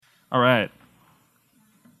All right.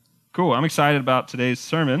 Cool. I'm excited about today's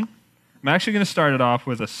sermon. I'm actually going to start it off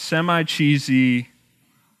with a semi-cheesy, a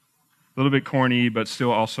little bit corny, but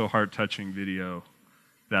still also heart-touching video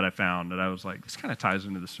that I found that I was like, this kind of ties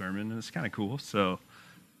into the sermon, and it's kind of cool. So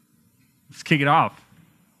let's kick it off.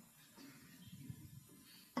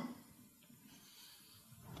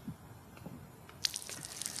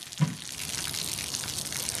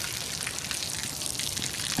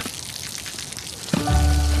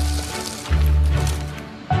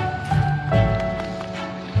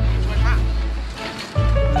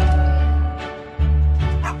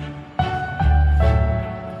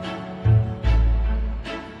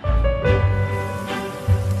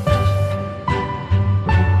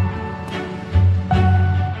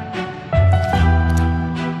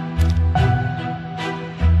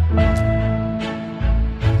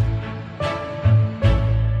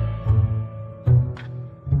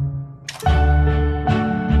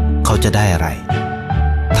เขาจะได้อะไร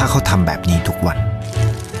ถ้าเขาทำแบบนี้ทุกวัน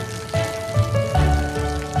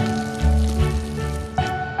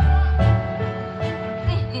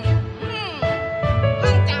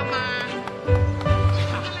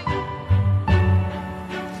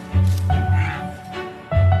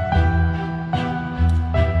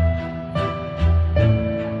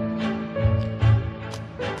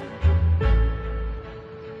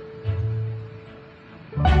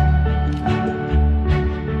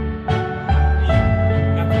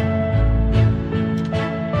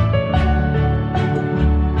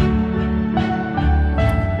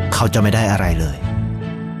เขาจะไม่ได้อะไรเลย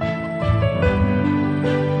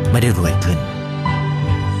ไม่ได้รวยขึ้น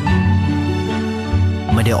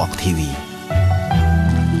ไม่ได้ออกทีวี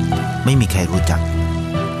ไม่มีใครรู้จัก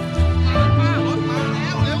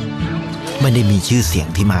ไม่ได้มีชื่อเสียง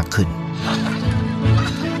ที่มากขึ้น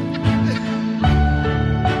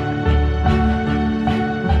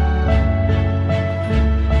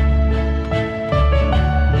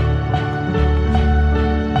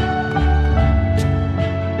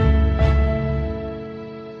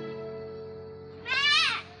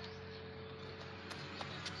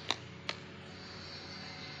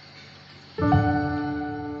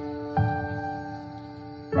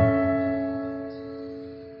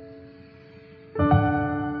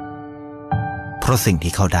เพราะสิ่ง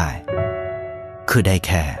ที่เขาได้คือได้แ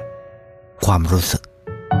ค่ความรู้สึก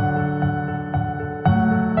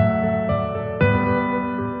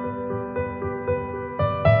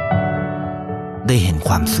ได้เห็นค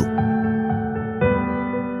วามสุข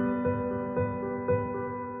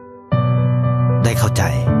ได้เข้าใจ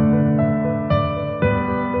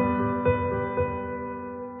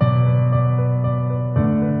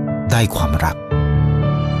ได้ความรัก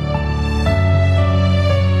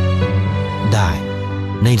ได้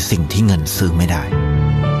ในสิ่งที่เงินซื้อไม่ได้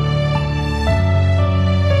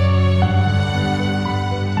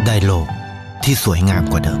ได้โลกที่สวยงาม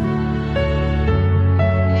กว่าเดิม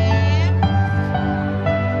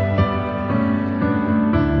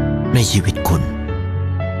ในชีวิตคุณ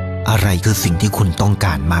อะไรคือสิ่งที่คุณต้องก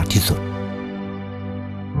ารมากที่สุด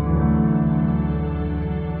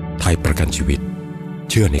ไทยประกันชีวิต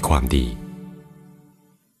เชื่อในความดี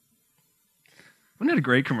Wasn't that a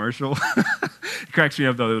great commercial? It cracks me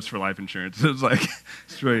up though. It was for life insurance. It was like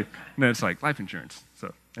it's really no, it's like life insurance.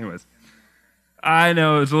 So, anyways, I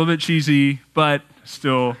know it's a little bit cheesy, but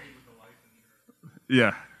still,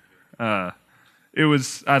 yeah. It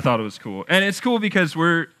was. I thought it was cool, and it's cool because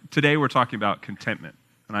today we're talking about contentment,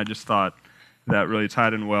 and I just thought that really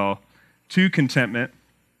tied in well to contentment,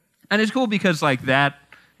 and it's cool because like that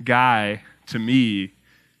guy to me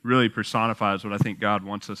really personifies what I think God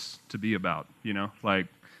wants us to be about, you know? Like,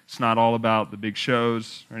 it's not all about the big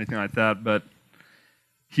shows or anything like that, but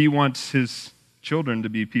he wants his children to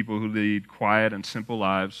be people who lead quiet and simple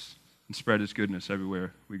lives and spread his goodness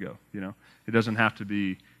everywhere we go, you know? It doesn't have to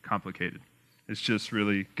be complicated. It's just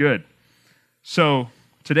really good. So,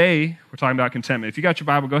 today, we're talking about contentment. If you got your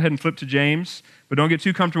Bible, go ahead and flip to James, but don't get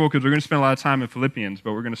too comfortable because we're going to spend a lot of time in Philippians,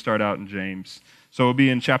 but we're going to start out in James. So, we'll be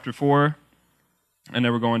in chapter 4, and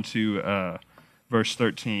then we're going to verse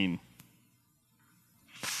 13.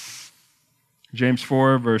 James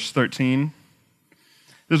 4, verse 13.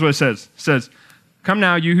 This is what it says. It says, "Come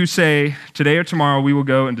now, you who say, today or tomorrow we will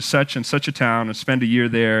go into such and such a town and spend a year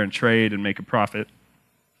there and trade and make a profit.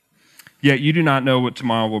 Yet you do not know what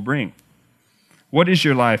tomorrow will bring. What is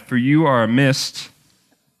your life? For you are a mist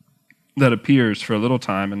that appears for a little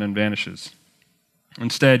time and then vanishes.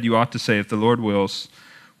 Instead, you ought to say, if the Lord wills,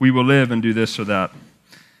 we will live and do this or that.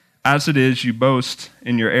 As it is, you boast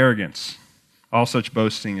in your arrogance. All such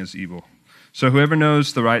boasting is evil. So whoever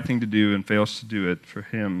knows the right thing to do and fails to do it, for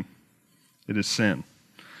him it is sin.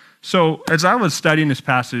 So as I was studying this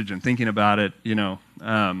passage and thinking about it,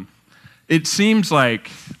 it seems like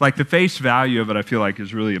the face value of it, I feel like,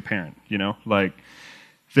 is really apparent, Like,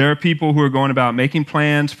 there are people who are going about making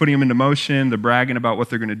plans, putting them into motion. They're bragging about what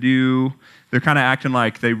they're going to do. They're kind of acting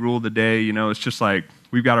like they rule the day. It's just like,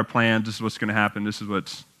 we've got our plans. This is what's going to happen. This is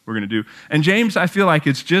what we're going to do. And James, I feel like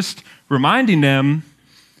it's just reminding them,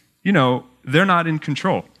 they're not in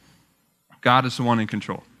control. God is the one in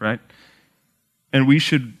control, right? And we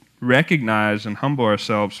should recognize and humble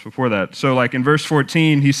ourselves before that. So like in verse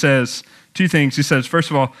 14, he says two things. He says, first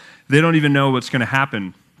of all, they don't even know what's going to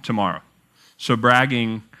happen tomorrow. So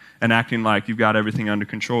bragging and acting like you've got everything under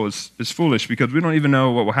control is foolish because we don't even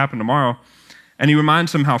know what will happen tomorrow. And he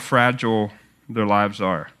reminds them how fragile their lives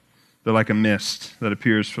are. They're like a mist that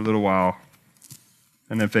appears for a little while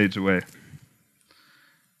and then fades away.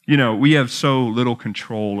 We have so little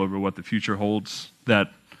control over what the future holds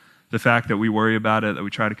that the fact that we worry about it, that we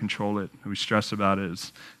try to control it, that we stress about it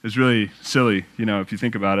is really silly, if you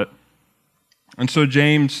think about it. And so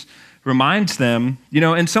James reminds them,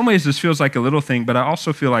 in some ways this feels like a little thing, but I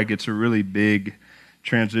also feel like it's a really big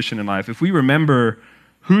transition in life. If we remember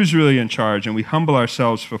who's really in charge and we humble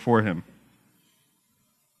ourselves before him,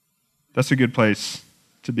 that's a good place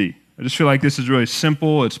to be. I just feel like this is really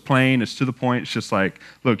simple, it's plain, it's to the point. It's just like,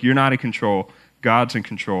 look, you're not in control, God's in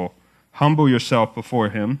control. Humble yourself before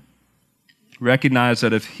him. Recognize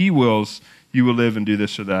that if he wills, you will live and do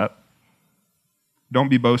this or that. Don't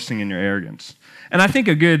be boasting in your arrogance. And I think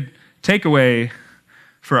a good takeaway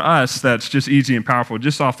for us that's just easy and powerful,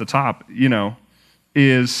 just off the top,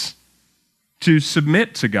 is to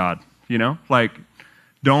submit to God, Like,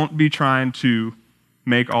 don't be trying to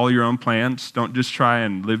make all your own plans. Don't just try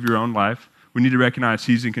and live your own life. We need to recognize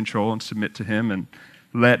he's in control and submit to him and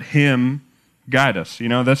let him guide us.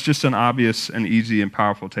 That's just an obvious and easy and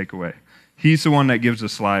powerful takeaway. He's the one that gives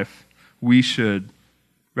us life. We should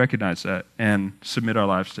recognize that and submit our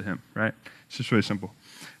lives to him, right? It's just really simple.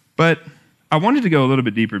 But I wanted to go a little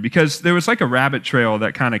bit deeper because there was like a rabbit trail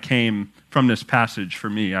that kind of came from this passage for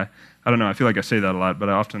me. I don't know, I feel like I say that a lot, but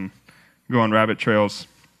I often go on rabbit trails.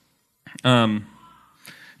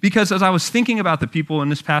 Because as I was thinking about the people in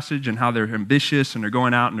this passage and how they're ambitious and they're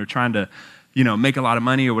going out and they're trying to, make a lot of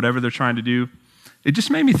money or whatever they're trying to do, it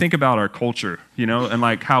just made me think about our culture, and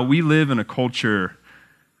like how we live in a culture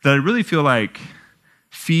that I really feel like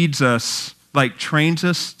feeds us, like trains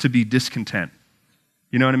us to be discontent.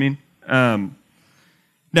 You know what I mean?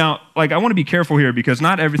 Now, like I want to be careful here because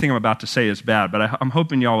not everything I'm about to say is bad, but I'm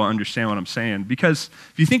hoping y'all will understand what I'm saying. Because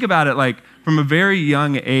if you think about it, like from a very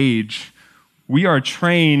young age, we are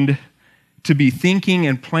trained to be thinking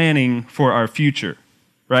and planning for our future,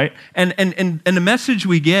 right? And the message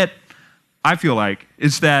we get, I feel like,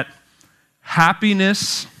 is that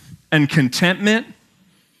happiness and contentment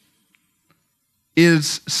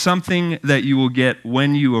is something that you will get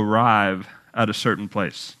when you arrive at a certain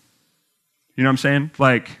place. You know what I'm saying?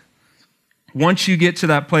 Like, once you get to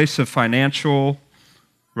that place of financial,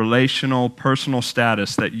 relational, personal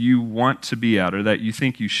status that you want to be at or that you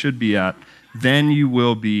think you should be at, then you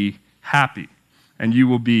will be happy and you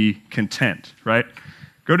will be content, right?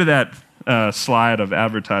 Go to that slide of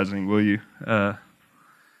advertising, will you?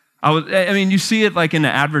 You see it like in the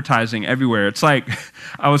advertising everywhere. It's like,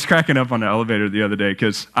 I was cracking up on the elevator the other day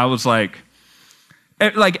because I was like,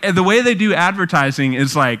 the way they do advertising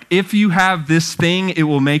is like, if you have this thing, it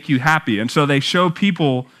will make you happy. And so they show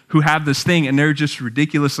people who have this thing and they're just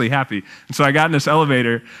ridiculously happy. And so I got in this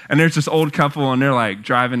elevator and there's this old couple and they're like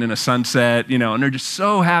driving in a sunset, and they're just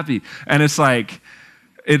so happy. And it's like,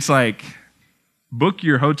 book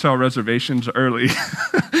your hotel reservations early.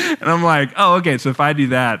 And I'm like, oh, okay, so if I do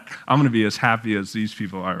that, I'm going to be as happy as these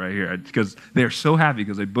people are right here because they're so happy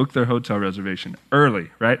because they booked their hotel reservation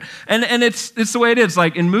early, right? And it's the way it is.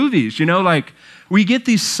 Like in movies, like we get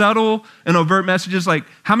these subtle and overt messages. Like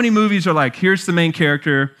how many movies are like, here's the main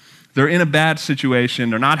character, they're in a bad situation,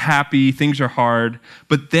 they're not happy, things are hard,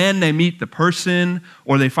 but then they meet the person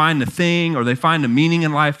or they find the thing or they find the meaning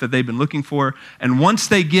in life that they've been looking for. And once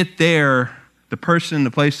they get there, the person,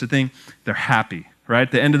 the place, the thing, they're happy. Right?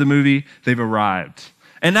 At the end of the movie, they've arrived.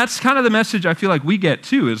 And that's kind of the message I feel like we get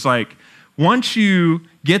too, is like, once you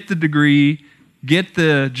get the degree, get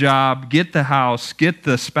the job, get the house, get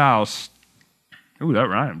the spouse. Ooh, that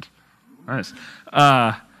rhymed. Nice.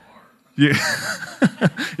 Yeah,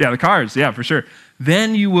 the cars, yeah, for sure.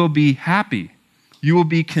 Then you will be happy. You will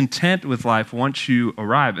be content with life once you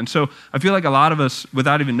arrive. And so I feel like a lot of us,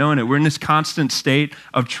 without even knowing it, we're in this constant state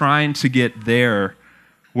of trying to get there,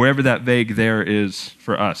 wherever that vague there is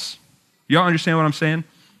for us. Y'all understand what I'm saying?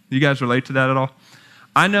 You guys relate to that at all?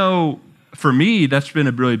 I know for me, that's been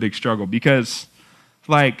a really big struggle because,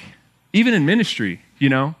 like, even in ministry,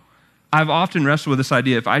 I've often wrestled with this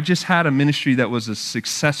idea, if I just had a ministry that was as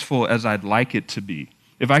successful as I'd like it to be,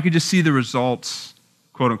 if I could just see the results,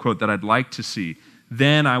 quote unquote, that I'd like to see,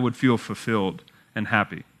 then I would feel fulfilled and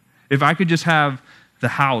happy. If I could just have the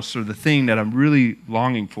house or the thing that I'm really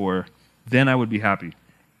longing for, then I would be happy.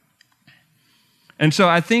 And so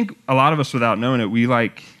I think a lot of us, without knowing it, we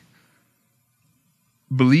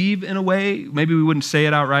believe in a way, maybe we wouldn't say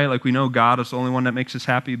it outright, like we know God is the only one that makes us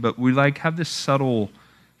happy, but we have this subtle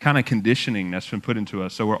kind of conditioning that's been put into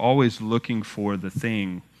us. So we're always looking for the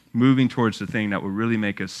thing, moving towards the thing that will really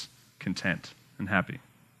make us content and happy,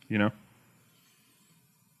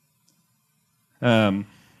 And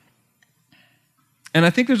I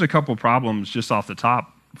think there's a couple problems just off the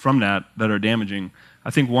top from that are damaging. I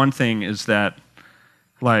think one thing is that,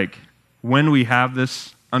 when we have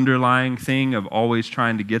this underlying thing of always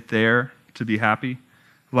trying to get there to be happy,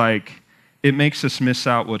 it makes us miss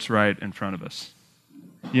out what's right in front of us.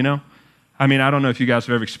 I mean, I don't know if you guys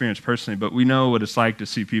have ever experienced personally, but we know what it's like to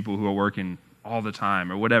see people who are working all the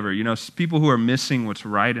time or whatever, people who are missing what's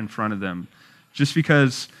right in front of them just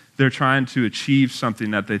because they're trying to achieve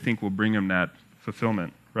something that they think will bring them that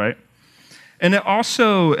fulfillment, right? And it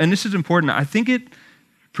also, and this is important, I think it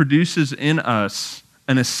produces in us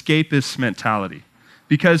an escapist mentality.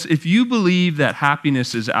 Because if you believe that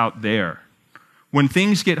happiness is out there, when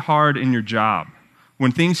things get hard in your job,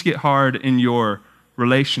 when things get hard in your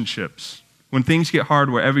relationships, when things get hard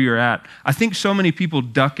wherever you're at, I think so many people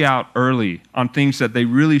duck out early on things that they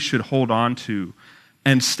really should hold on to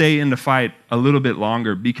and stay in the fight a little bit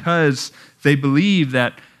longer because they believe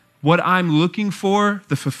that what I'm looking for,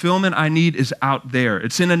 the fulfillment I need, is out there.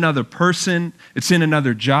 It's in another person. It's in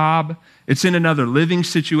another job. It's in another living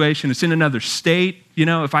situation. It's in another state.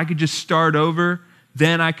 If I could just start over,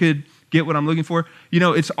 then I could get what I'm looking for.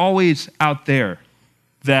 It's always out there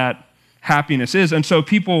that happiness is. And so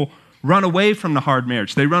people run away from the hard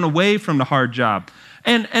marriage. They run away from the hard job.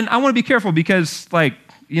 And I want to be careful because, talking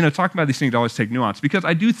about these things always take nuance. Because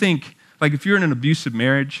I do think, if you're in an abusive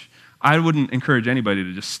marriage, I wouldn't encourage anybody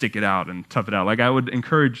to just stick it out and tough it out.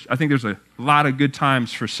 I think there's a lot of good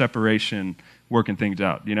times for separation, working things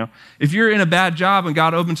out, If you're in a bad job and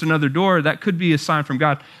God opens another door, that could be a sign from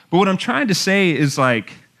God. But what I'm trying to say is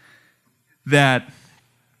that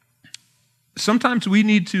sometimes we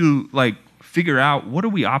need to figure out, what are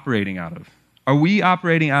we operating out of? Are we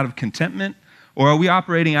operating out of contentment, or are we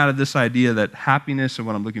operating out of this idea that happiness and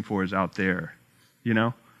what I'm looking for is out there,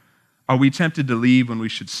 Are we tempted to leave when we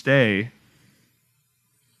should stay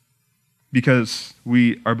because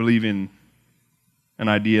we are believing an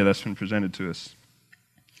idea that's been presented to us?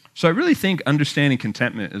 So I really think understanding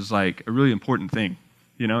contentment is a really important thing.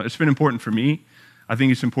 It's been important for me. I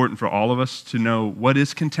think it's important for all of us to know what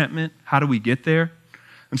is contentment, how do we get there?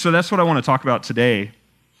 And so that's what I want to talk about today.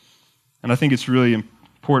 And I think it's really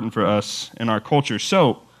important for us in our culture.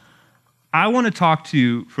 So I want to talk to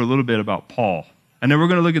you for a little bit about Paul. And then we're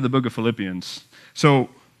going to look at the book of Philippians. So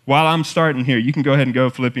while I'm starting here, you can go ahead and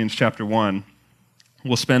go Philippians chapter 1.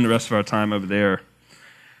 We'll spend the rest of our time over there.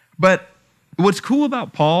 But what's cool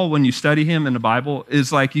about Paul when you study him in the Bible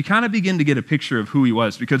is you kind of begin to get a picture of who he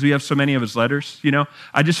was because we have so many of his letters.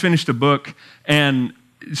 I just finished a book, and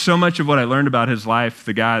so much of what I learned about his life,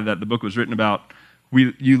 the guy that the book was written about,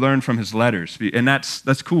 you learn from his letters. And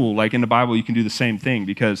that's cool. In the Bible, you can do the same thing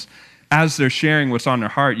because as they're sharing what's on their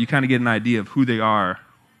heart, you kind of get an idea of who they are,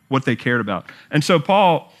 what they cared about. And so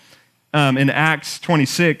Paul, in Acts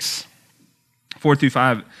 26,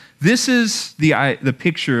 4-5, this is the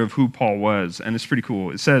picture of who Paul was, and it's pretty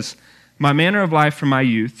cool. It says, "My manner of life from my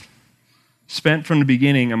youth, spent from the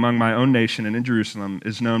beginning among my own nation and in Jerusalem,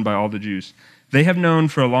 is known by all the Jews. They have known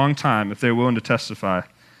for a long time, if they're willing to testify,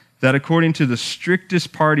 that according to the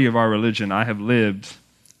strictest party of our religion, I have lived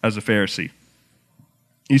as a Pharisee."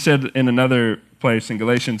 He said in another place in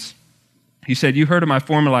Galatians, he said, "You heard of my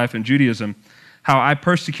former life in Judaism, how I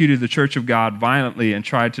persecuted the church of God violently and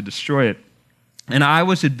tried to destroy it. And I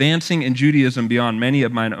was advancing in Judaism beyond many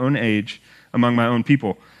of mine own age among my own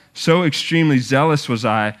people. So extremely zealous was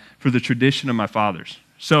I for the tradition of my fathers."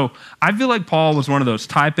 So I feel like Paul was one of those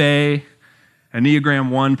type A, Enneagram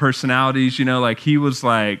 1 personalities, he was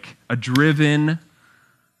a driven,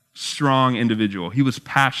 strong individual. He was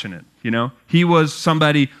passionate, He was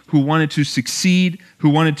somebody who wanted to succeed, who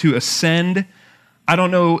wanted to ascend. I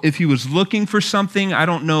don't know if he was looking for something. I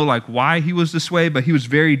don't know why he was this way, but he was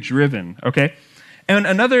very driven, okay? And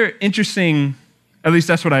another interesting, at least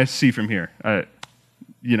that's what I see from here. I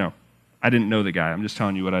didn't know the guy. I'm just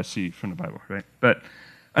telling you what I see from the Bible, right? But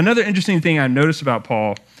another interesting thing I noticed about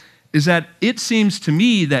Paul is that it seems to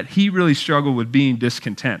me that he really struggled with being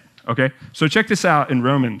discontent, okay? So check this out in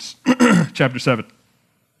Romans chapter 7.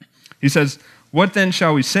 He says, "What then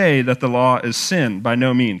shall we say, that the law is sin? By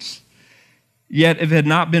no means. Yet if it had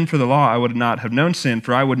not been for the law, I would not have known sin,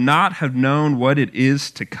 for I would not have known what it is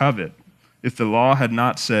to covet, if the law had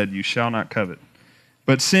not said, you shall not covet.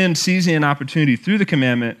 But sin, seizing an opportunity through the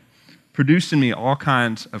commandment, produced in me all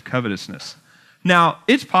kinds of covetousness." Now,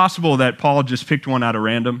 it's possible that Paul just picked one out of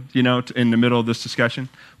random, in the middle of this discussion.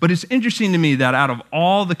 But it's interesting to me that out of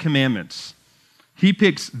all the commandments, he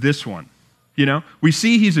picks this one. We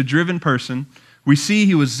see he's a driven person. We see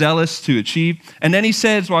he was zealous to achieve. And then he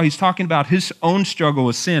says, while he's talking about his own struggle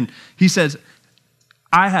with sin, he says,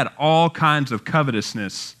 I had all kinds of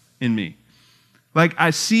covetousness in me. Like, I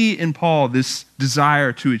see in Paul this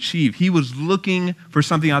desire to achieve. He was looking for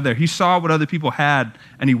something out there. He saw what other people had,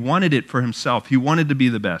 and he wanted it for himself. He wanted to be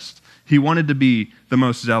the best. He wanted to be the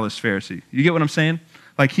most zealous Pharisee. You get what I'm saying?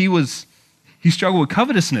 Like, he struggled with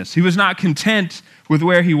covetousness. He was not content with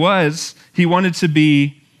where he was. He wanted to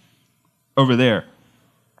be over there.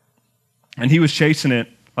 And he was chasing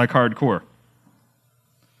it like hardcore.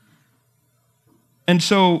 And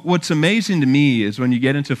so what's amazing to me is when you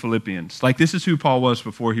get into Philippians, like this is who Paul was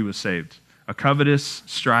before he was saved, a covetous,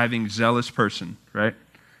 striving, zealous person, right?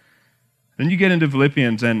 Then you get into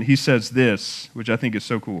Philippians and he says this, which I think is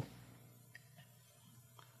so cool.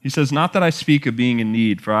 He says, "Not that I speak of being in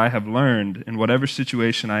need, for I have learned in whatever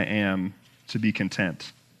situation I am to be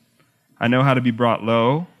content. I know how to be brought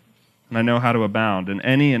low, and I know how to abound. In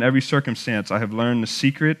any and every circumstance I have learned the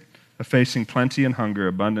secret of facing plenty and hunger,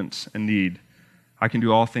 abundance and need. I can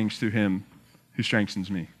do all things through him who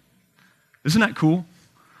strengthens me." Isn't that cool?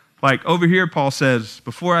 Like over here, Paul says,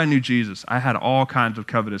 before I knew Jesus, I had all kinds of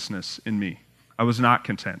covetousness in me. I was not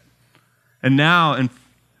content. And now, in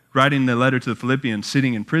writing the letter to the Philippians,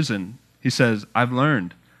 sitting in prison, he says, I've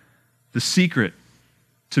learned the secret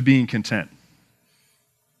to being content.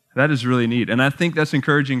 That is really neat. And I think that's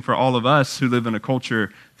encouraging for all of us who live in a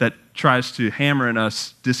culture that tries to hammer in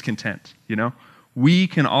us discontent, We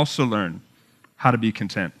can also learn how to be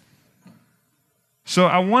content. So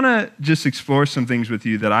I want to just explore some things with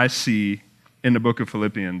you that I see in the book of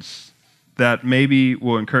Philippians that maybe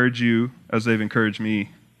will encourage you as they've encouraged me.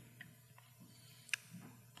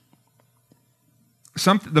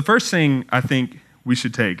 The first thing I think we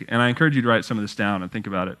should take, and I encourage you to write some of this down and think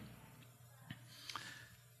about it.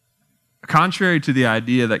 Contrary to the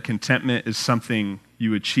idea that contentment is something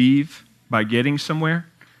you achieve by getting somewhere,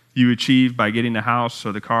 you achieve by getting the house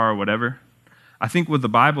or the car or whatever, I think what the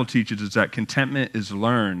Bible teaches is that contentment is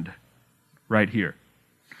learned right here.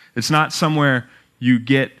 It's not something you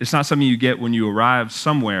get when you arrive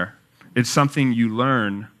somewhere. It's something you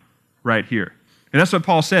learn right here. And that's what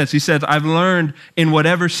Paul says. He says, I've learned in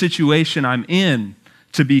whatever situation I'm in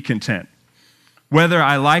to be content. Whether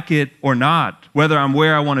I like it or not, whether I'm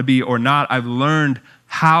where I want to be or not, I've learned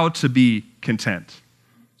how to be content.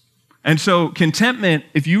 And so contentment,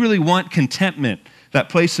 if you really want contentment, that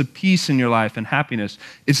place of peace in your life and happiness,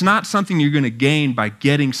 it's not something you're going to gain by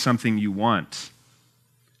getting something you want.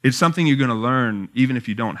 It's something you're going to learn even if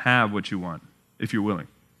you don't have what you want, if you're willing.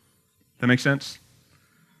 That make sense?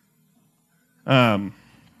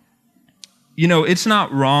 It's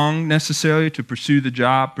not wrong necessarily to pursue the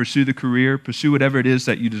job, pursue the career, pursue whatever it is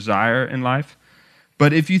that you desire in life.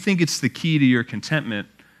 But if you think it's the key to your contentment,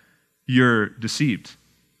 you're deceived.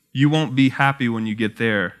 You won't be happy when you get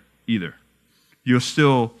there either. You'll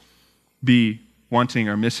still be wanting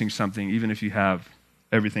or missing something even if you have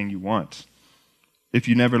everything you want, if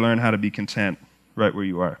you never learn how to be content right where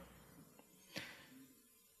you are.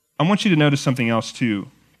 I want you to notice something else too.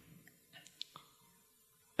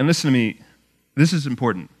 And listen to me, this is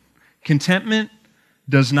important. Contentment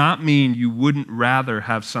does not mean you wouldn't rather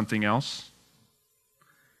have something else.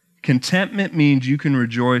 Contentment means you can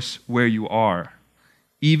rejoice where you are,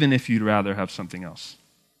 even if you'd rather have something else.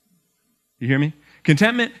 You hear me?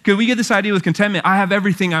 Contentment, could we get this idea with contentment? I have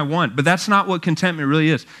everything I want, but that's not what contentment really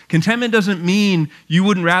is. Contentment doesn't mean you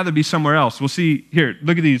wouldn't rather be somewhere else. We'll see here,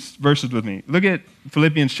 look at these verses with me. Look at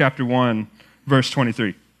Philippians chapter 1, verse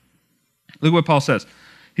 23. Look what Paul says.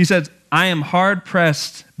 He says, I am hard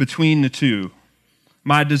pressed between the two.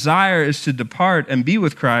 My desire is to depart and be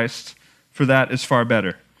with Christ, for that is far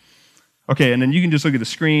better. Okay, and then you can just look at the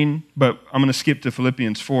screen, but I'm going to skip to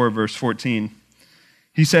Philippians 4, verse 14.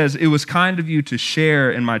 He says, it was kind of you to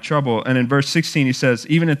share in my trouble. And in verse 16, he says,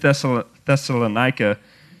 even at Thessalonica,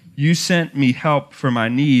 you sent me help for my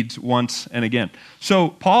needs once and again. So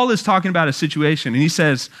Paul is talking about a situation, and he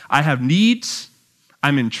says, I have needs,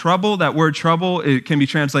 I'm in trouble. That word trouble, it can be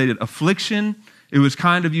translated affliction. It was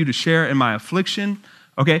kind of you to share in my affliction.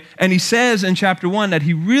 Okay? And he says in chapter 1 that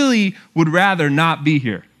he really would rather not be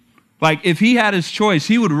here. Like, if he had his choice,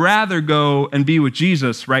 he would rather go and be with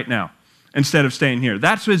Jesus right now instead of staying here.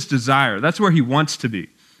 That's his desire. That's where he wants to be.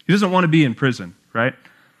 He doesn't want to be in prison, right?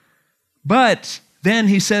 But then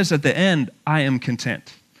he says at the end, I am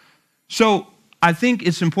content. So I think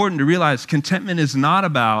it's important to realize contentment is not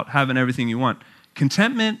about having everything you want.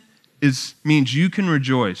 Contentment means you can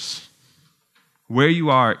rejoice where you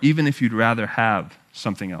are, even if you'd rather have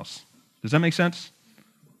something else. Does that make sense?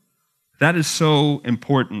 That is so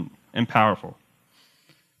important and powerful.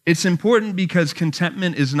 It's important because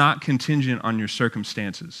contentment is not contingent on your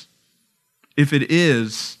circumstances. If it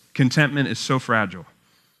is, contentment is so fragile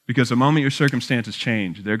because the moment your circumstances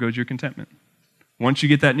change, there goes your contentment. Once you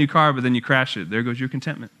get that new car, but then you crash it, there goes your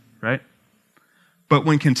contentment, right? But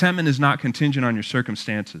when contentment is not contingent on your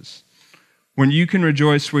circumstances, when you can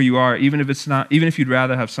rejoice where you are, even if you'd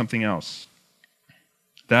rather have something else,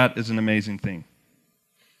 that is an amazing thing.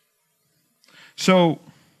 So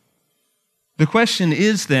the question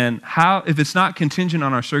is then, if it's not contingent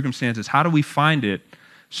on our circumstances, how do we find it,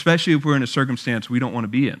 especially if we're in a circumstance we don't want to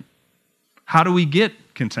be in? How do we get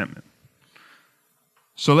contentment?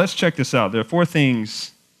 So let's check this out. There are 4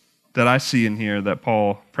 things that I see in here that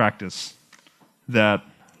Paul practiced that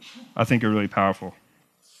I think are really powerful.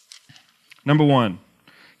 Number 1,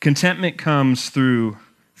 contentment comes through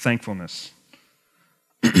thankfulness.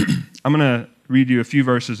 I'm going to read you a few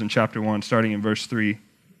verses in chapter 1, starting in verse 3.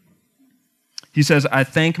 He says, I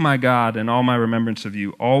thank my God in all my remembrance of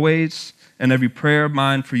you, always, and every prayer of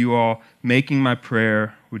mine for you all, making my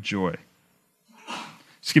prayer with joy.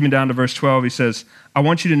 Skipping down to verse 12, he says, I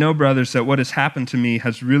want you to know, brothers, that what has happened to me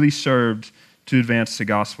has really served to advance the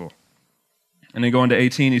gospel. And then going to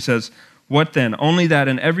 18, he says, what then? Only that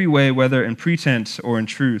in every way, whether in pretense or in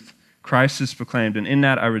truth, Christ is proclaimed, and in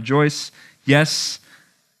that I rejoice, yes,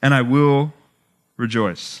 and I will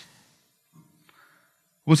rejoice.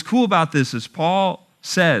 What's cool about this is Paul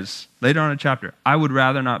says later on in the chapter, I would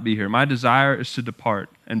rather not be here. My desire is to depart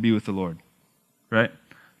and be with the Lord, right?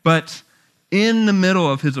 But in the middle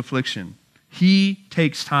of his affliction, he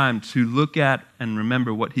takes time to look at and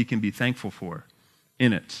remember what he can be thankful for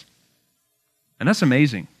in it. And that's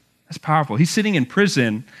amazing. That's powerful. He's sitting in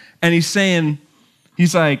prison and he's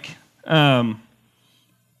like, the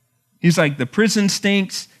prison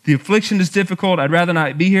stinks. The affliction is difficult. I'd rather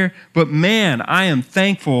not be here. But man, I am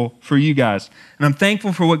thankful for you guys. And I'm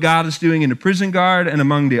thankful for what God is doing in the prison guard and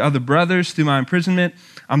among the other brothers through my imprisonment.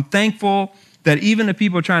 I'm thankful that even the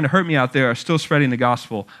people trying to hurt me out there are still spreading the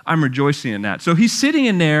gospel. I'm rejoicing in that. So he's sitting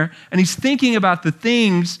in there and he's thinking about the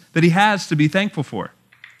things that he has to be thankful for,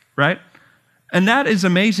 right? And that is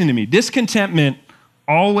amazing to me. Discontentment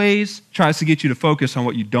always tries to get you to focus on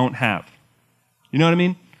what you don't have. You know what I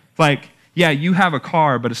mean? Like, yeah, you have a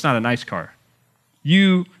car, but it's not a nice car.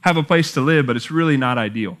 You have a place to live, but it's really not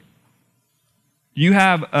ideal. You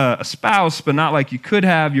have a spouse, but not like you could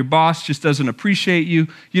have. Your boss just doesn't appreciate you.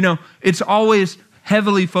 You know, it's always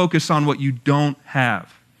heavily focused on what you don't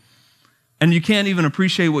have. And you can't even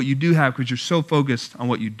appreciate what you do have because you're so focused on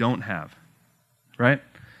what you don't have, right?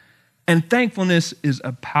 And thankfulness is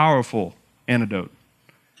a powerful antidote.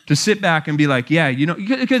 To sit back and be like, yeah, you know,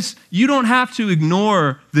 because you don't have to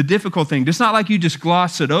ignore the difficult thing. It's not like you just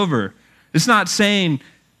gloss it over. It's not saying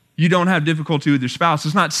you don't have difficulty with your spouse.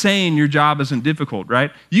 It's not saying your job isn't difficult,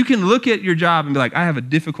 right? You can look at your job and be like, I have a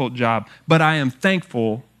difficult job, but I am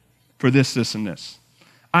thankful for this, this, and this.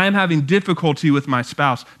 I am having difficulty with my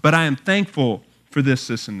spouse, but I am thankful for this,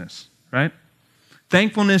 this, and this, right?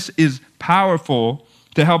 Thankfulness is powerful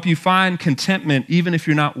to help you find contentment even if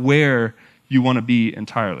you're not where you want to be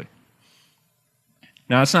entirely.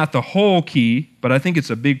 Now, it's not the whole key, but I think it's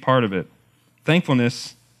a big part of it.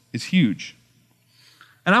 Thankfulness is huge.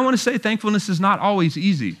 And I want to say thankfulness is not always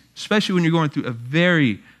easy, especially when you're going through a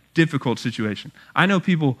very difficult situation. I know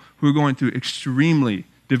people who are going through extremely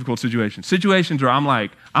difficult situations where I'm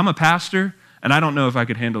like, I'm a pastor, and I don't know if I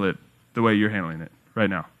could handle it the way you're handling it right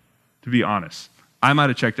now, to be honest. I might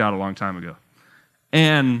have checked out a long time ago.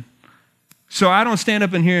 And so I don't stand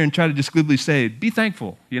up in here and try to just glibly say, be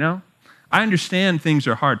thankful, you know? I understand things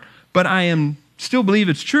are hard, but I still believe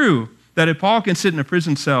it's true that if Paul can sit in a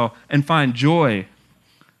prison cell and find joy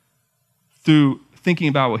through thinking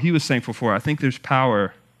about what he was thankful for, I think there's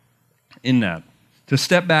power in that. To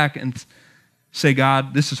step back and say,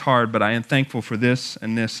 God, this is hard, but I am thankful for this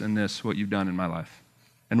and this and this, what you've done in my life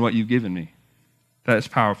and what you've given me. That is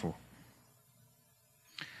powerful.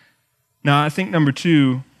 Now, I think number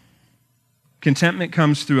 2, contentment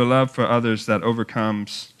comes through a love for others that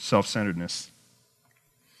overcomes self-centeredness.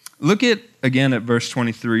 Look again at verse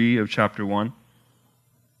 23 of chapter 1.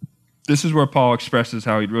 This is where Paul expresses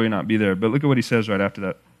how he'd really not be there, but look at what he says right after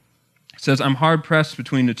that. He says, I'm hard pressed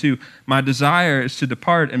between the two. My desire is to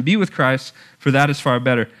depart and be with Christ, for that is far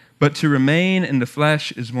better. But to remain in the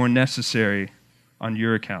flesh is more necessary on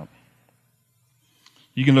your account.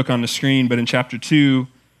 You can look on the screen, but in chapter 2,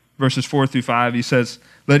 verses 4 through 5, he says,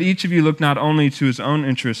 let each of you look not only to his own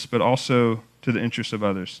interests, but also to the interests of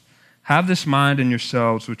others. Have this mind in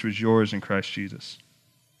yourselves, which was yours in Christ Jesus.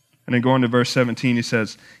 And then going to verse 17, he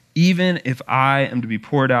says, even if I am to be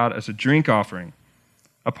poured out as a drink offering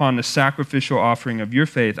upon the sacrificial offering of your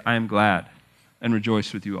faith, I am glad and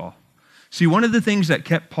rejoice with you all. See, one of the things that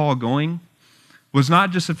kept Paul going was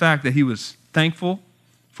not just the fact that he was thankful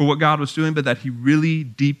for what God was doing, but that he really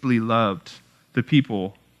deeply loved the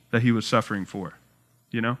people that he was suffering for,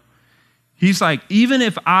 you know? He's like, even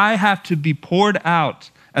if I have to be poured out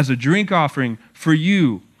as a drink offering for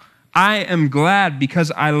you, I am glad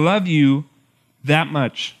because I love you that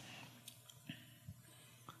much.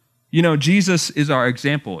 You know, Jesus is our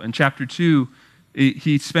example. In chapter 2,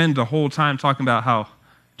 he spends the whole time talking about how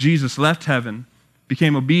Jesus left heaven,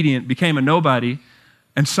 became obedient, became a nobody,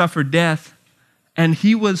 and suffered death. And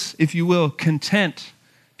he was, if you will, content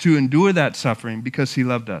to endure that suffering because he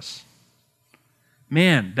loved us.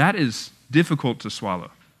 Man, that is difficult to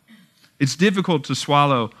swallow. It's difficult to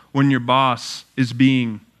swallow when your boss is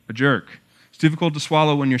being a jerk. It's difficult to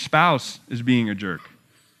swallow when your spouse is being a jerk.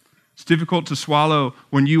 It's difficult to swallow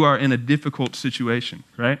when you are in a difficult situation,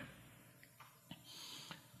 right?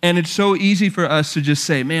 And it's so easy for us to just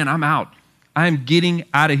say, man, I'm out. I'm getting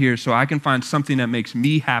out of here so I can find something that makes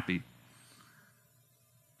me happy.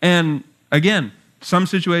 And again, some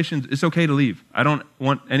situations, it's okay to leave. I don't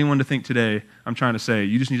want anyone to think today I'm trying to say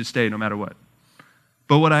you just need to stay no matter what.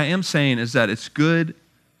 But what I am saying is that it's good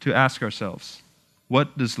to ask ourselves,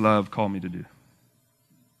 what does love call me to do?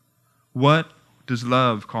 What does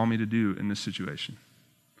love call me to do in this situation?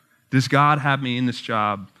 Does God have me in this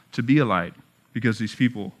job to be a light because these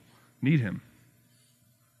people need him?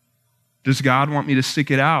 Does God want me to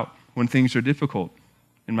stick it out when things are difficult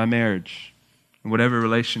in my marriage, in whatever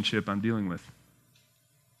relationship I'm dealing with?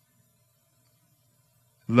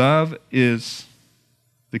 Love is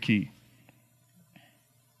the key.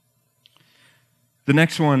 The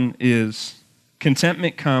next one is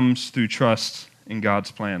contentment comes through trust in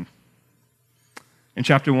God's plan. In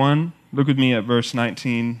chapter 1, look with me at verse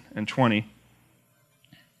 19 and 20.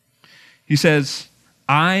 He says,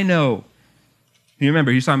 I know. You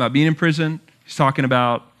remember, he's talking about being in prison. He's talking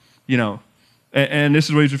about, and this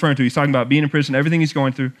is what he's referring to. He's talking about being in prison, everything he's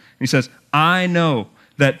going through. And he says, I know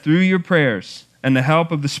that through your prayers and the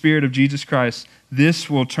help of the Spirit of Jesus Christ, this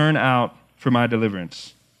will turn out for my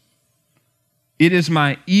deliverance. It is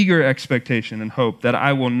my eager expectation and hope that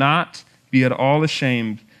I will not be at all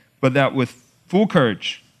ashamed, but that with full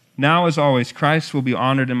courage, now as always, Christ will be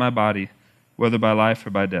honored in my body, whether by life or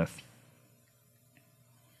by death.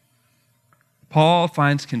 Paul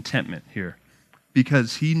finds contentment here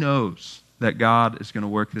because he knows that God is going to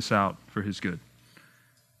work this out for his good.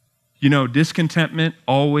 Discontentment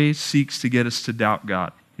always seeks to get us to doubt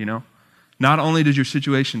God, Not only does your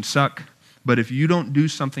situation suck, but if you don't do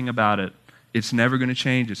something about it, it's never going to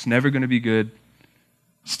change. It's never going to be good.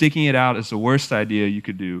 Sticking it out is the worst idea you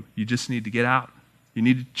could do. You just need to get out. You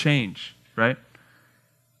need to change, right?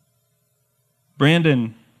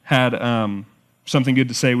 Brandon had something good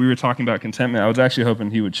to say. We were talking about contentment. I was actually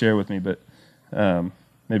hoping he would share with me, but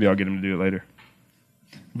maybe I'll get him to do it later.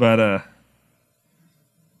 But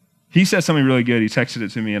he said something really good. He texted it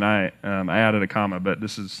to me, and I added a comma, but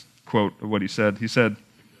this is a quote of what he said. He said,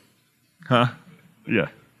 Yeah.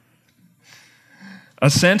 A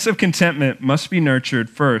sense of contentment must be nurtured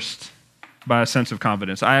first by a sense of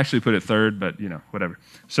confidence. I actually put it third, but whatever.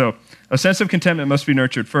 So, a sense of contentment must be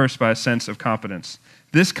nurtured first by a sense of confidence.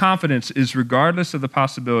 This confidence is regardless of the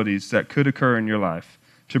possibilities that could occur in your life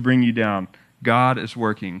to bring you down. God is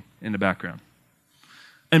working in the background.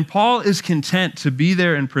 And Paul is content to be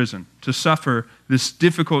there in prison, to suffer this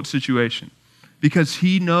difficult situation, because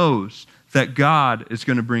he knows that God is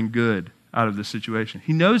going to bring good out of the situation.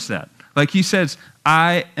 He knows that. Like he says,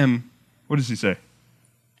 what does he say?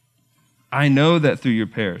 I know that through your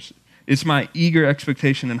prayers. It's my eager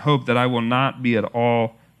expectation and hope that I will not be at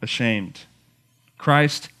all ashamed.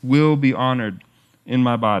 Christ will be honored in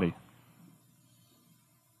my body.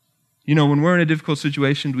 When we're in a difficult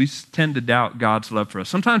situation, we tend to doubt God's love for us.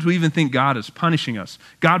 Sometimes we even think God is punishing us.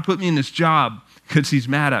 God put me in this job because he's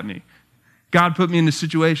mad at me. God put me in this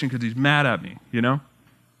situation because he's mad at me,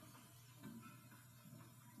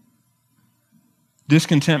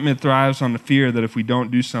 Discontentment thrives on the fear that if we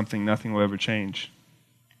don't do something, nothing will ever change.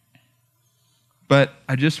 But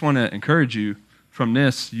I just want to encourage you, from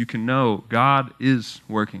this, you can know God is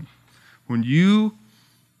working. When you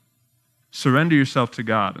surrender yourself to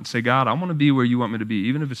God and say, God, I want to be where you want me to be,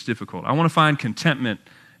 even if it's difficult. I want to find contentment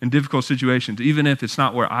in difficult situations, even if it's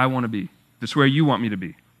not where I want to be. It's where you want me to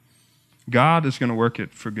be. God is going to work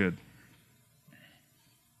it for good.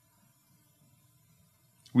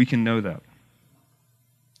 We can know that.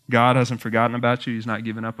 God hasn't forgotten about you. He's not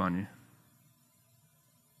given up on you.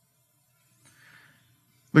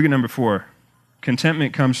 Look at number 4.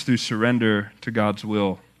 Contentment comes through surrender to God's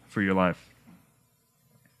will for your life.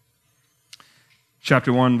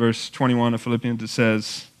 Chapter 1, verse 21 of Philippians, it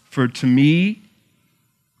says, "For to me,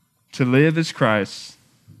 to live is Christ,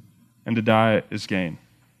 and to die is gain."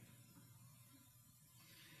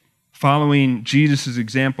 Following Jesus'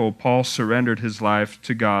 example, Paul surrendered his life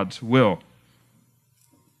to God's will.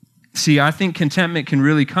 See, I think contentment can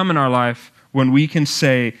really come in our life when we can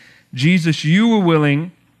say, Jesus, you were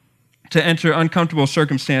willing to enter uncomfortable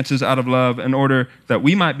circumstances out of love in order that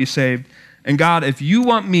we might be saved. And God, if you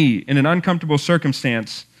want me in an uncomfortable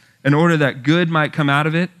circumstance in order that good might come out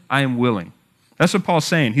of it, I am willing. That's what Paul's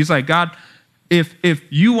saying. He's like, God, if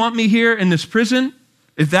you want me here in this prison,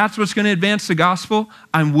 if that's what's going to advance the gospel,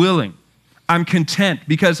 I'm willing. I'm content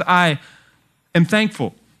because I am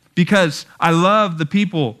thankful, because I love the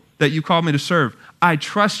people that you called me to serve. I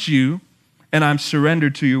trust you, and I'm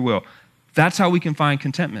surrendered to your will. That's how we can find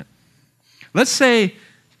contentment. Let's say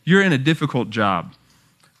you're in a difficult job,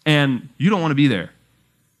 and you don't want to be there,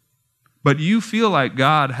 but you feel like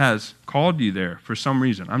God has called you there for some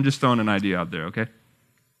reason. I'm just throwing an idea out there, okay?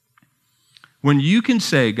 When you can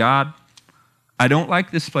say, God, I don't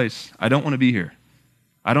like this place. I don't want to be here.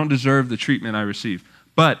 I don't deserve the treatment I receive,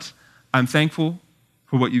 but I'm thankful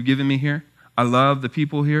for what you've given me here. I love the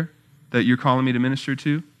people here that you're calling me to minister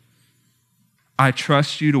to. I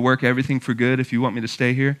trust you to work everything for good if you want me to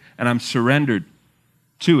stay here, and I'm surrendered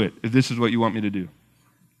to it if this is what you want me to do.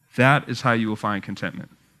 That is how you will find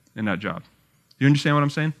contentment in that job. You understand what I'm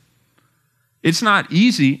saying? It's not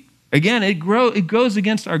easy. Again, it goes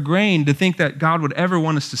against our grain to think that God would ever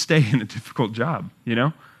want us to stay in a difficult job, you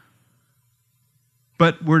know?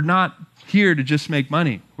 But we're not here to just make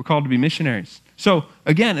money. We're called to be missionaries. So,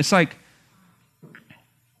 again, it's like,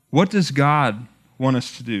 what does God want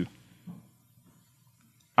us to do?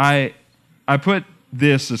 I put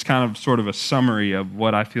this as kind of sort of a summary of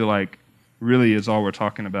what I feel like really is all we're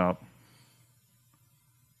talking about.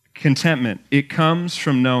 Contentment, it comes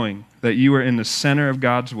from knowing that you are in the center of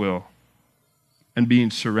God's will and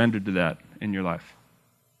being surrendered to that in your life.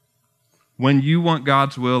 When you want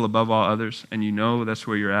God's will above all others and you know that's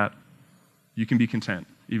where you're at, you can be content,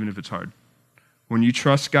 even if it's hard. When you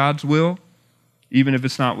trust God's will, even if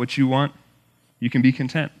it's not what you want, you can be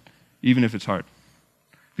content, even if it's hard.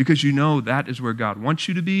 Because you know that is where God wants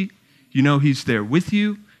you to be. You know He's there with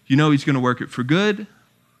you. You know He's going to work it for good.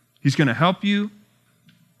 He's going to help you.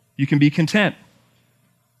 You can be content.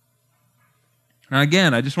 Now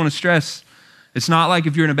again, I just want to stress, it's not like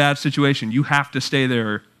if you're in a bad situation, you have to stay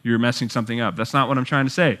there or you're messing something up. That's not what I'm trying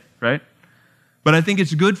to say, right? But I think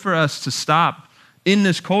it's good for us to stop in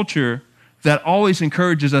this culture that always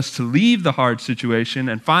encourages us to leave the hard situation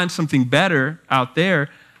and find something better out there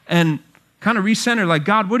and kind of recenter, like,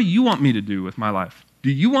 God, what do you want me to do with my life? Do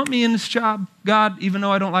you want me in this job, God, even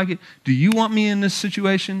though I don't like it? Do you want me in this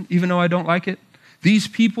situation, even though I don't like it? These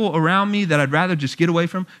people around me that I'd rather just get away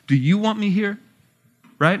from, do you want me here?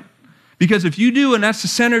 Right? Because if you do, and that's the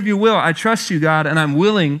center of your will, I trust you, God, and I'm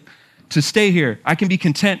willing to stay here. I can be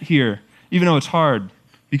content here, even though it's hard,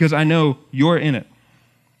 because I know you're in it.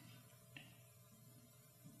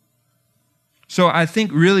 So I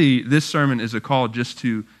think really this sermon is a call just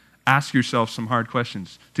to ask yourself some hard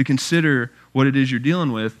questions, to consider what it is you're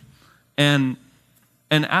dealing with, and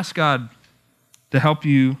ask God to help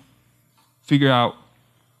you figure out,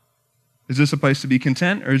 is this a place to be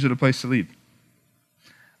content or is it a place to leave?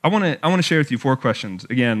 I want to share with you 4 questions.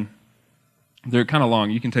 Again, they're kind of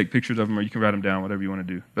long. You can take pictures of them or you can write them down, whatever you want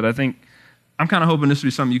to do. But I think I'm kind of hoping this will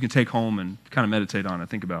be something you can take home and kind of meditate on and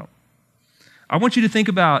think about. I want you to think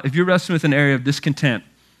about, if you're wrestling with an area of discontent,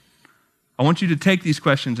 I want you to take these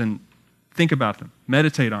questions and think about them,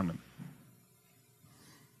 meditate on them.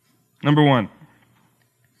 Number 1,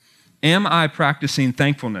 am I practicing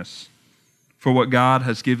thankfulness for what God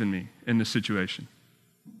has given me in this situation?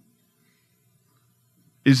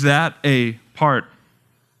 Is that a part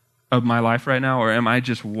of my life right now, or am I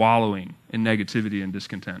just wallowing in negativity and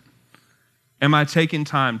discontent? Am I taking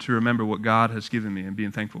time to remember what God has given me and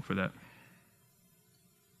being thankful for that?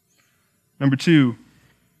 Number 2,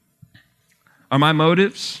 are my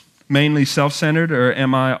motives mainly self-centered, or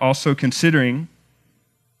am I also considering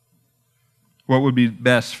what would be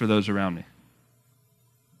best for those around me?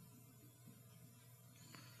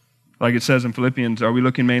 Like it says in Philippians, are we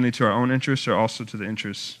looking mainly to our own interests or also to the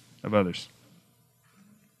interests of others?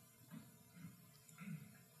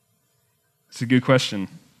 It's a good question.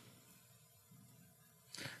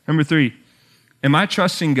 Number 3, am I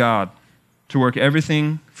trusting God to work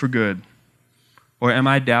everything for good, or am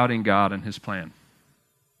I doubting God and his plan?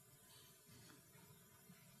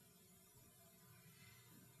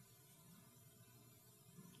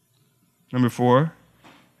 Number 4,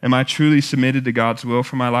 am I truly submitted to God's will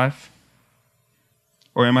for my life?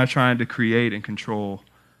 Or am I trying to create and control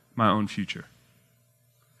my own future?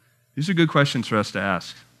 These are good questions for us to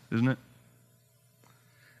ask, isn't it?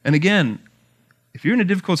 And again, if you're in a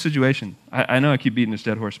difficult situation, I know I keep beating this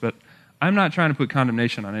dead horse, but I'm not trying to put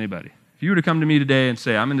condemnation on anybody. If you were to come to me today and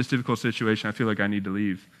say, I'm in this difficult situation, I feel like I need to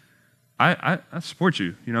leave, I support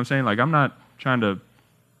you. You know what I'm saying? Like, I'm not trying to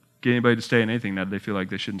get anybody to stay in anything that they feel like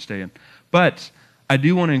they shouldn't stay in. But I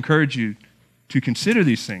do want to encourage you to consider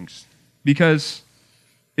these things, because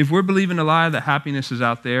if we're believing a lie that happiness is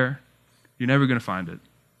out there, you're never going to find it.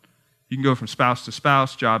 You can go from spouse to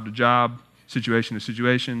spouse, job to job, situation to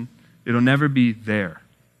situation. It'll never be there.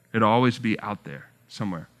 It'll always be out there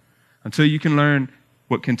somewhere. Until you can learn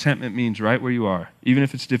what contentment means right where you are, even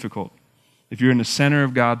if it's difficult. If you're in the center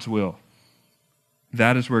of God's will,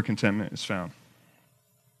 that is where contentment is found.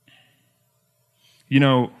 You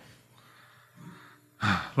know,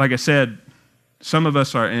 like I said, some of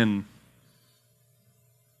us are in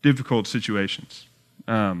difficult situations.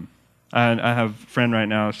 I have a friend right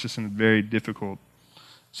now that's just in a very difficult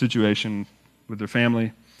situation with their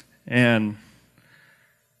family. And,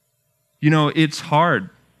 you know, it's hard.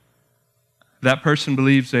 That person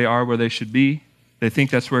believes they are where they should be. They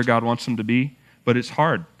think that's where God wants them to be. But it's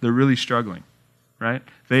hard. They're really struggling, right?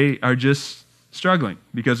 They are just struggling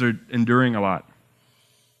because they're enduring a lot.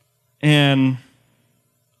 And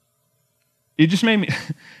it just made me...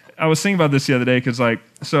 I was thinking about this the other day because,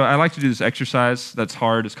 so I like to do this exercise that's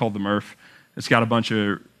hard. It's called the Murph. It's got a bunch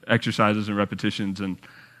of exercises and repetitions, and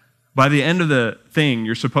by the end of the thing,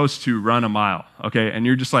 you're supposed to run a mile, okay? And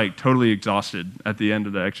you're just totally exhausted at the end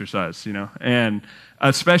of the exercise, you know? And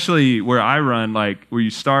especially where I run, where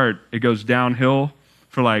you start, it goes downhill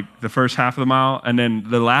for the first half of the mile, and then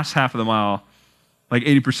the last half of the mile,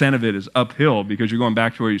 80% of it is uphill because you're going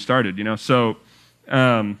back to where you started, you know? So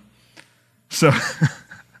I'm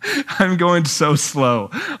going so slow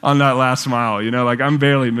on that last mile, you know? I'm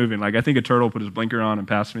barely moving. I think a turtle put his blinker on and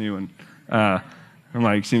passed me when...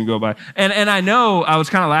 I'm seeing him go by. And I know I was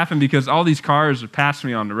kind of laughing because all these cars pass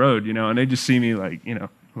me on the road, you know, and they just see me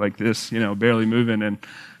like this, you know, barely moving. And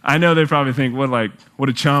I know they probably think, what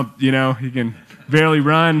a chump, you know, he can barely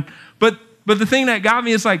run. But the thing that got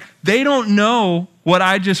me is they don't know what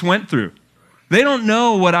I just went through. They don't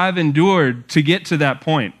know what I've endured to get to that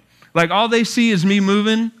point. All they see is me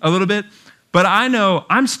moving a little bit, but I know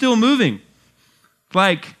I'm still moving.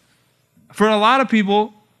 For a lot of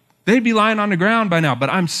people, they'd be lying on the ground by now, but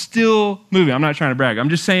I'm still moving. I'm not trying to brag. I'm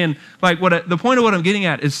just saying, the point of what I'm getting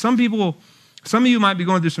at is some of you might be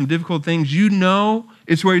going through some difficult things. You know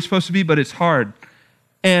it's where you're supposed to be, but it's hard.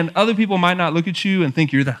 And other people might not look at you and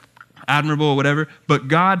think you're admirable or whatever, but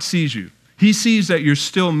God sees you. He sees that you're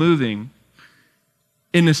still moving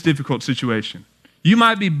in this difficult situation. You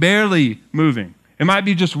might be barely moving. It might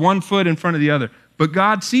be just one foot in front of the other, but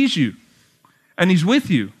God sees you, and he's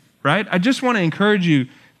with you, right? I just want to encourage you,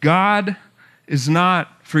 God is not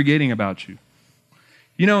forgetting about you.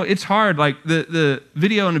 You know, it's hard. The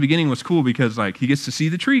video in the beginning was cool because he gets to see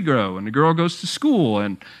the tree grow and the girl goes to school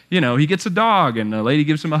and, you know, he gets a dog and the lady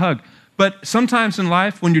gives him a hug. But sometimes in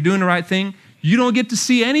life, when you're doing the right thing, you don't get to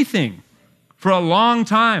see anything for a long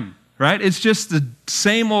time, right? It's just the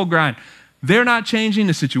same old grind. They're not changing.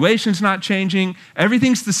 The situation's not changing.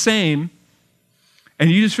 Everything's the same. And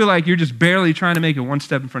you just feel like you're just barely trying to make it one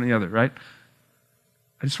step in front of the other, right?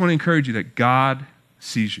 I just want to encourage you that God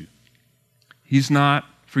sees you. He's not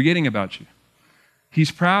forgetting about you.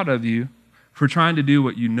 He's proud of you for trying to do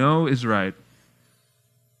what you know is right,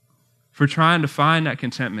 for trying to find that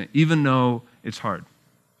contentment, even though it's hard.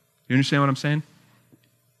 You understand what I'm saying?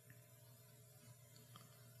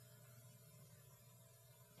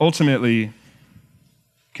 Ultimately,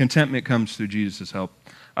 contentment comes through Jesus' help.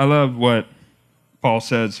 I love what Paul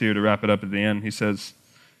says here to wrap it up at the end. He says,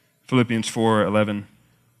 Philippians 4:11,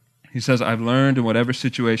 he says, I've learned in whatever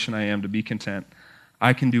situation I am to be content.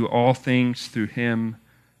 I can do all things through him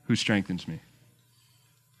who strengthens me.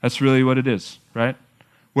 That's really what it is, right?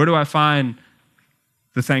 Where do I find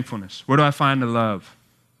the thankfulness? Where do I find the love?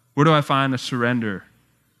 Where do I find the surrender,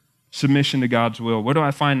 submission to God's will? Where do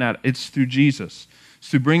I find that? It's through Jesus. It's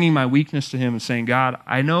through bringing my weakness to him and saying, God,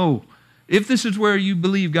 I know if this is where you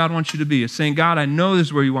believe God wants you to be. It's saying, God, I know this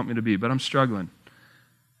is where you want me to be, but I'm struggling.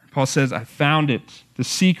 Paul says, I found it, the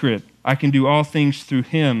secret. I can do all things through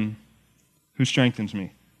him who strengthens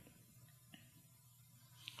me.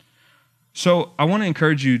 So I want to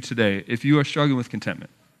encourage you today, if you are struggling with contentment,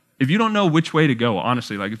 if you don't know which way to go,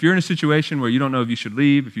 honestly, like if you're in a situation where you don't know if you should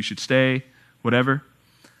leave, if you should stay, whatever,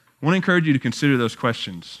 I want to encourage you to consider those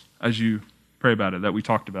questions as you pray about it that we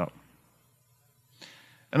talked about.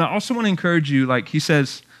 And I also want to encourage you, like he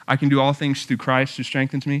says, I can do all things through Christ who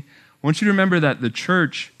strengthens me. I want you to remember that the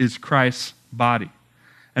church is Christ's body.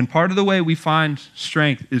 And part of the way we find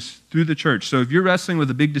strength is through the church. So if you're wrestling with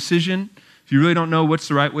a big decision, if you really don't know what's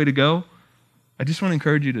the right way to go, I just want to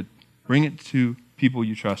encourage you to bring it to people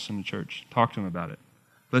you trust in the church. Talk to them about it.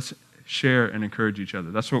 Let's share and encourage each other.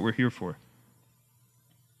 That's what we're here for.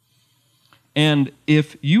 And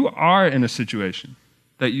if you are in a situation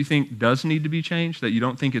that you think does need to be changed, that you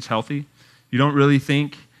don't think it's healthy, you don't really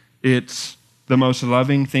think it's the most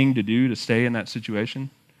loving thing to do to stay in that situation,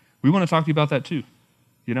 we want to talk to you about that too.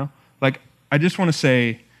 You know? Like, I just want to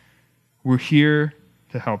say, we're here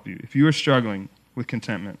to help you. If you are struggling with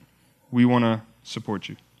contentment, we want to support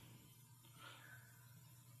you.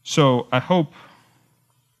 So I hope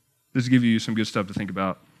this gives you some good stuff to think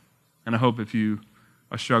about. And I hope if you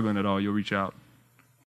are struggling at all, you'll reach out